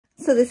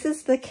So this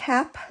is the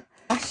cap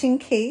washing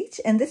cage,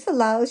 and this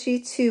allows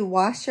you to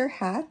wash your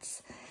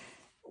hats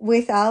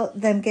without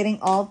them getting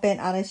all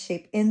bent out of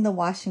shape in the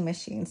washing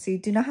machine. So you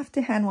do not have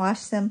to hand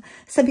wash them.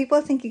 Some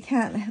people think you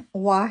can't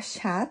wash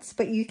hats,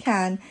 but you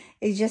can.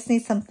 You just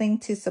need something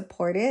to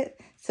support it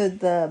so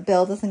the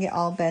bill doesn't get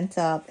all bent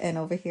up, and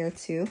over here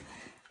too.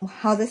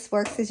 How this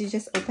works is you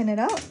just open it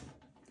up.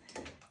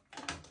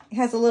 It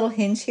has a little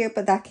hinge here,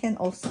 but that can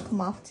also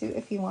come off too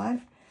if you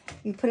want.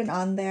 You put it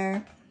on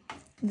there.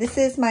 This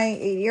is my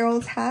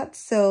 8-year-old's hat,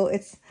 so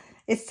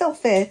it still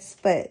fits,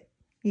 but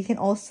you can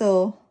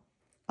also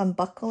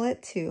unbuckle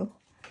it too.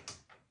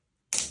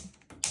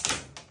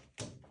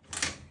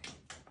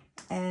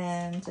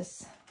 And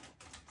just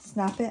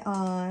snap it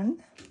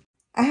on.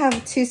 I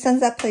have 2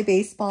 sons that play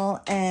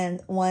baseball and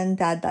 1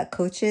 dad that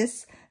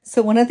coaches.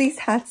 So one of these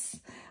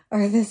hats,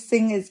 or this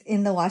thing, is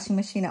in the washing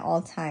machine at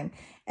all time.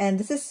 And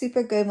this is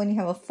super good when you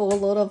have a full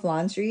load of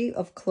laundry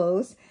of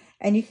clothes.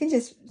 And you can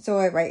just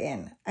throw it right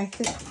in.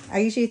 I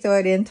usually throw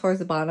it in towards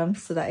the bottom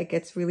so that it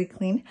gets really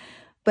clean.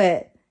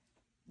 But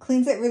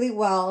cleans it really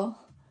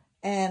well.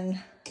 And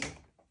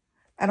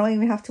I don't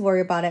even have to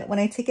worry about it. When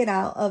I take it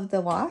out of the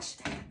wash,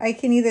 I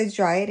can either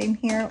dry it in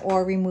here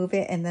or remove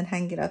it and then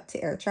hang it up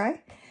to air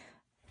dry.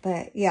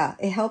 But yeah,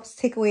 it helps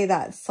take away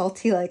that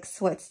salty like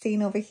sweat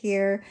stain over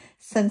here,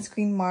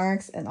 sunscreen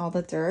marks, and all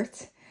the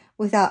dirt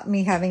without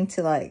me having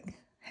to like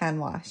hand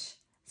wash.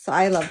 So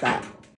I love that.